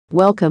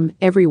Welcome,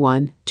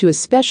 everyone, to a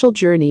special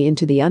journey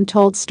into the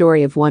untold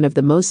story of one of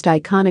the most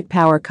iconic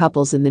power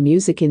couples in the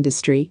music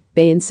industry,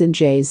 Beyoncé and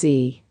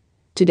Jay-Z.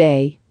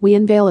 Today, we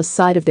unveil a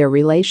side of their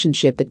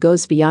relationship that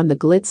goes beyond the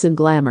glitz and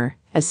glamour,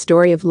 a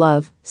story of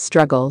love,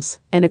 struggles,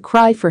 and a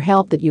cry for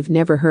help that you've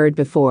never heard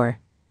before.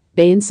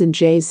 Beyoncé and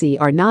Jay-Z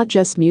are not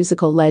just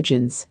musical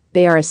legends,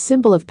 they are a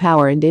symbol of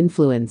power and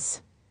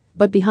influence.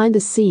 But behind the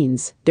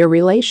scenes, their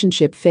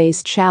relationship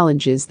faced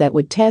challenges that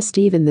would test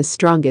even the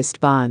strongest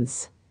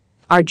bonds.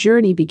 Our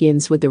journey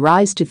begins with the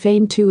rise to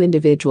fame, two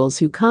individuals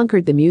who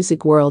conquered the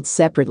music world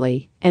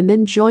separately and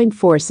then joined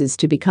forces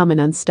to become an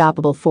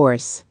unstoppable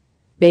force.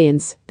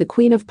 Beyoncé, the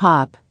queen of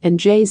pop, and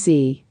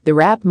Jay-Z, the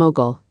rap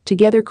mogul,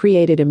 together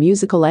created a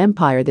musical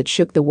empire that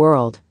shook the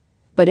world.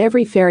 But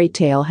every fairy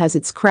tale has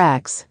its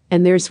cracks,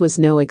 and theirs was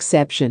no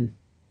exception.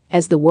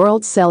 As the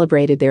world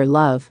celebrated their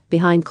love,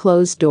 behind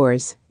closed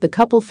doors, the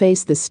couple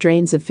faced the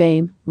strains of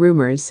fame,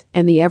 rumors,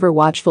 and the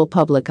ever-watchful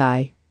public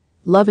eye.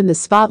 Love in the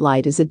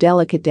spotlight is a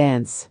delicate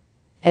dance.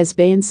 As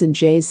Beyoncé and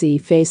Jay-Z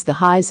faced the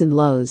highs and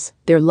lows,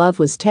 their love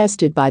was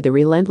tested by the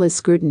relentless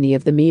scrutiny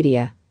of the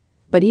media.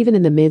 But even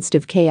in the midst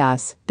of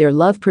chaos, their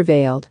love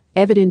prevailed,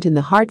 evident in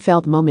the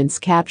heartfelt moments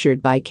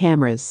captured by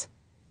cameras.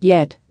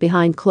 Yet,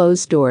 behind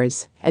closed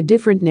doors, a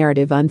different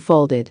narrative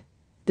unfolded.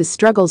 The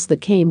struggles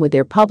that came with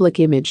their public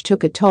image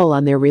took a toll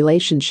on their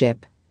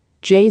relationship.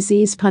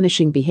 Jay-Z's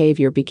punishing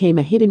behavior became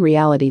a hidden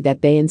reality that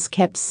Beyoncé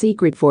kept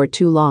secret for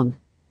too long.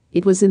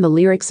 It was in the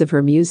lyrics of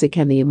her music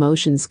and the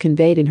emotions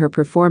conveyed in her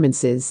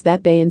performances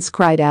that Beyoncé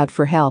cried out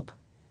for help.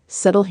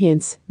 Subtle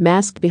hints,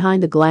 masked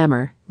behind the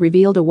glamour,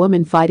 revealed a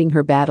woman fighting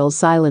her battles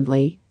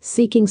silently,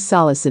 seeking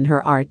solace in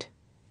her art.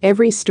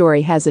 Every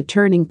story has a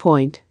turning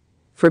point.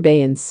 For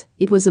Beyoncé,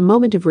 it was a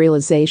moment of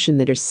realization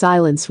that her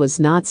silence was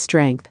not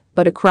strength,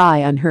 but a cry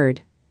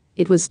unheard.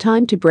 It was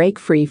time to break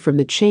free from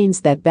the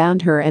chains that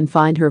bound her and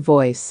find her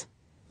voice.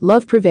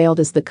 Love prevailed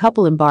as the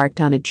couple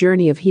embarked on a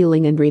journey of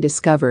healing and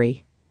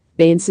rediscovery.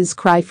 Beyoncé's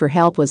cry for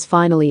help was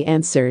finally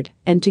answered,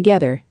 and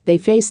together, they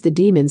faced the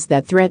demons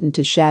that threatened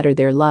to shatter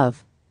their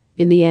love.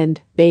 In the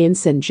end,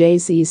 Beyoncé and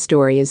Jay-Z's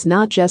story is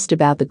not just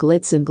about the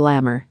glitz and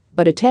glamour,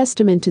 but a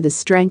testament to the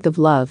strength of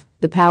love,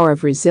 the power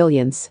of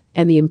resilience,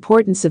 and the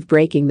importance of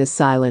breaking the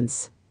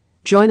silence.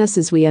 Join us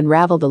as we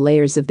unravel the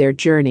layers of their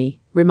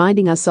journey,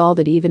 reminding us all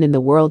that even in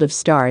the world of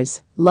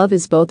stars, love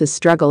is both a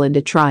struggle and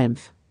a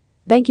triumph.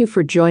 Thank you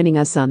for joining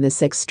us on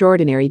this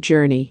extraordinary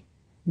journey.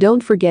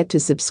 Don't forget to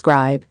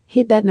subscribe,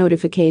 hit that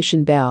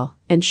notification bell,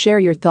 and share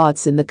your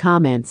thoughts in the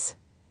comments.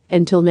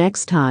 Until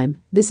next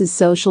time, this is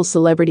Social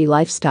Celebrity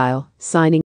Lifestyle, signing